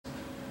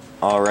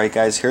Alright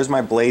guys, here's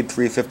my Blade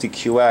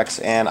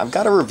 350QX, and I've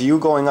got a review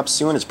going up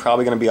soon. It's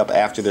probably going to be up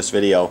after this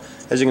video.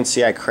 As you can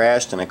see, I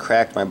crashed and I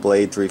cracked my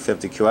Blade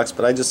 350QX,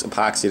 but I just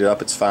epoxied it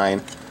up, it's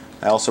fine.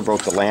 I also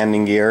broke the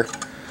landing gear,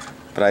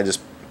 but I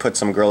just put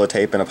some Gorilla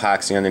Tape and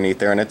epoxy underneath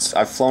there, and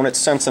I've flown it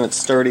since and it's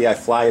sturdy. I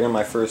fly it in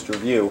my first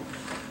review.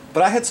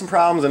 But I had some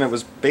problems and it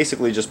was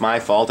basically just my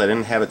fault. I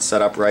didn't have it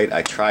set up right.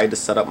 I tried to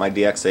set up my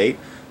DX8.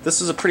 This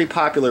is a pretty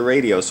popular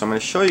radio, so I'm going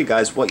to show you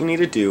guys what you need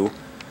to do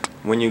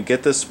when you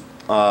get this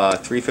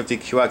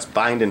 350QX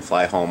bind and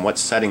fly home, what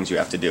settings you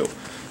have to do.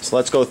 So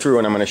let's go through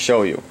and I'm going to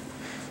show you.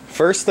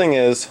 First thing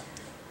is,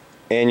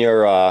 in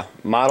your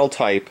model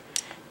type,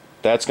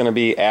 that's going to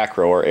be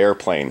acro or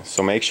airplane,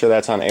 so make sure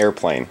that's on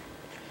airplane.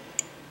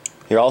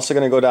 You're also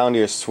going to go down to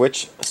your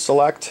switch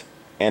select,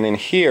 and in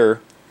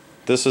here,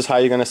 this is how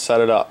you're going to set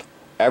it up.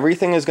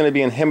 Everything is going to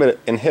be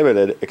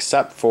inhibited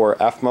except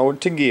for F mode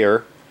to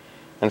gear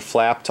and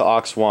flap to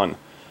aux 1.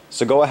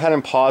 So go ahead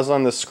and pause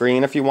on the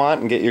screen if you want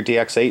and get your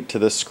DX8 to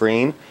this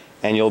screen,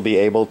 and you'll be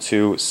able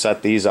to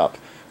set these up.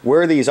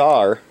 Where these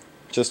are,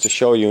 just to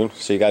show you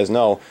so you guys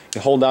know,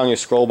 you hold down your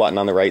scroll button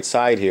on the right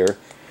side here,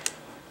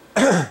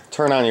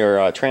 turn on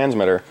your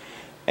transmitter,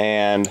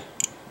 and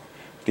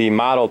the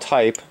model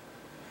type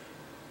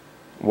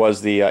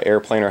was the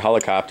airplane or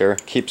helicopter.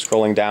 Keep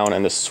scrolling down,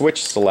 and the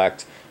switch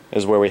select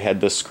is where we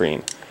had this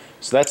screen.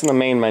 So that's in the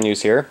main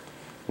menus here.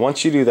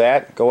 Once you do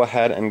that, go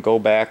ahead and go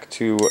back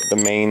to the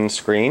main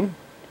screen,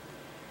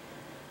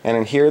 and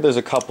in here there's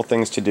a couple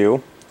things to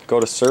do. Go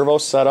to servo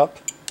setup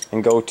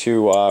and go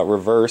to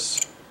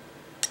reverse,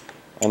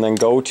 and then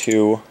go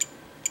to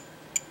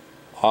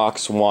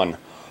aux 1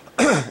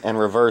 and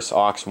reverse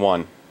aux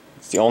 1.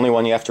 It's the only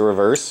one you have to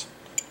reverse,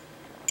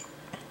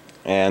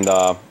 and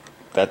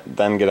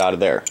then get out of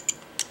there.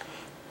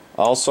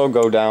 Also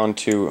go down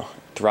to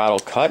throttle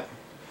cut,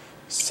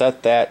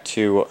 set that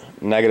to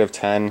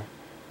 -10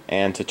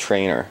 and to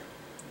trainer.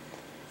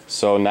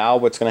 So now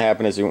what's going to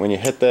happen is when you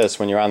hit this,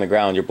 when you're on the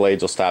ground, your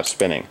blades will stop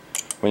spinning.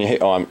 When you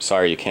hit, oh, I'm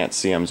sorry, you can't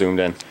see, I'm zoomed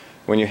in.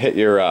 When you hit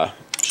your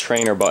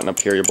trainer button up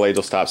here, your blades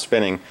will stop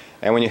spinning.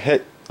 And when you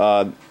hit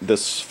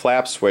this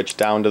flap switch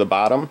down to the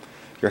bottom,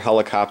 your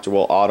helicopter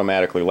will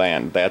automatically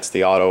land. That's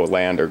the auto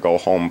land or go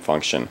home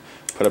function.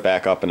 Put it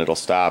back up and it'll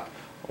stop,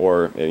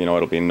 or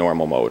it'll be in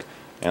normal mode.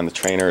 And the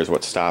trainer is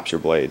what stops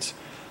your blades.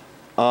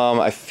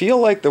 I feel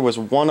like there was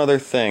one other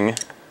thing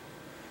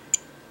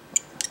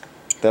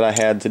that I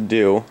had to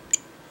do.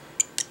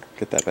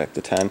 Get that back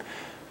to 10.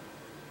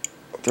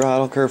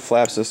 Throttle curve,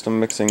 flap system,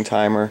 mixing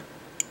timer.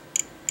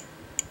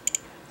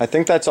 I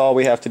think that's all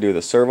we have to do,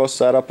 the servo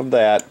setup of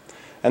that.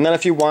 And then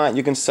if you want,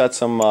 you can set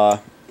some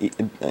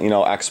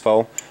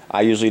expo.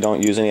 I usually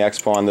don't use any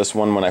expo on this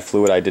one. When I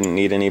flew it, I didn't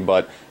need any,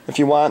 but if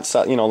you want,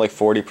 set like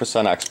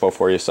 40% expo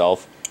for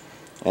yourself.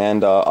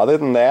 And other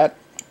than that,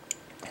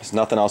 there's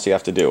nothing else you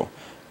have to do.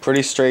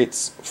 Pretty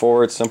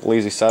straightforward, simple,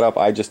 easy setup.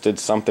 I just did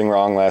something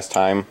wrong last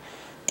time,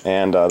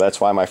 and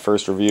that's why my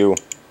first review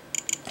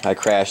I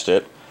crashed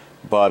it,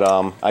 but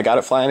I got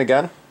it flying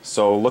again,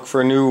 so look for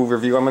a new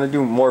review. I'm going to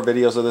do more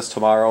videos of this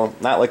tomorrow,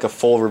 not like a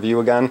full review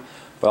again,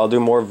 but I'll do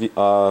more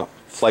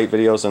flight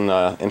videos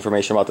and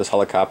information about this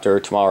helicopter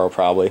tomorrow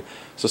probably,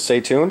 so stay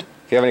tuned.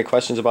 If you have any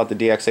questions about the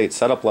DX8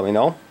 setup, let me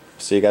know.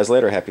 See you guys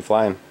later. Happy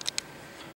flying.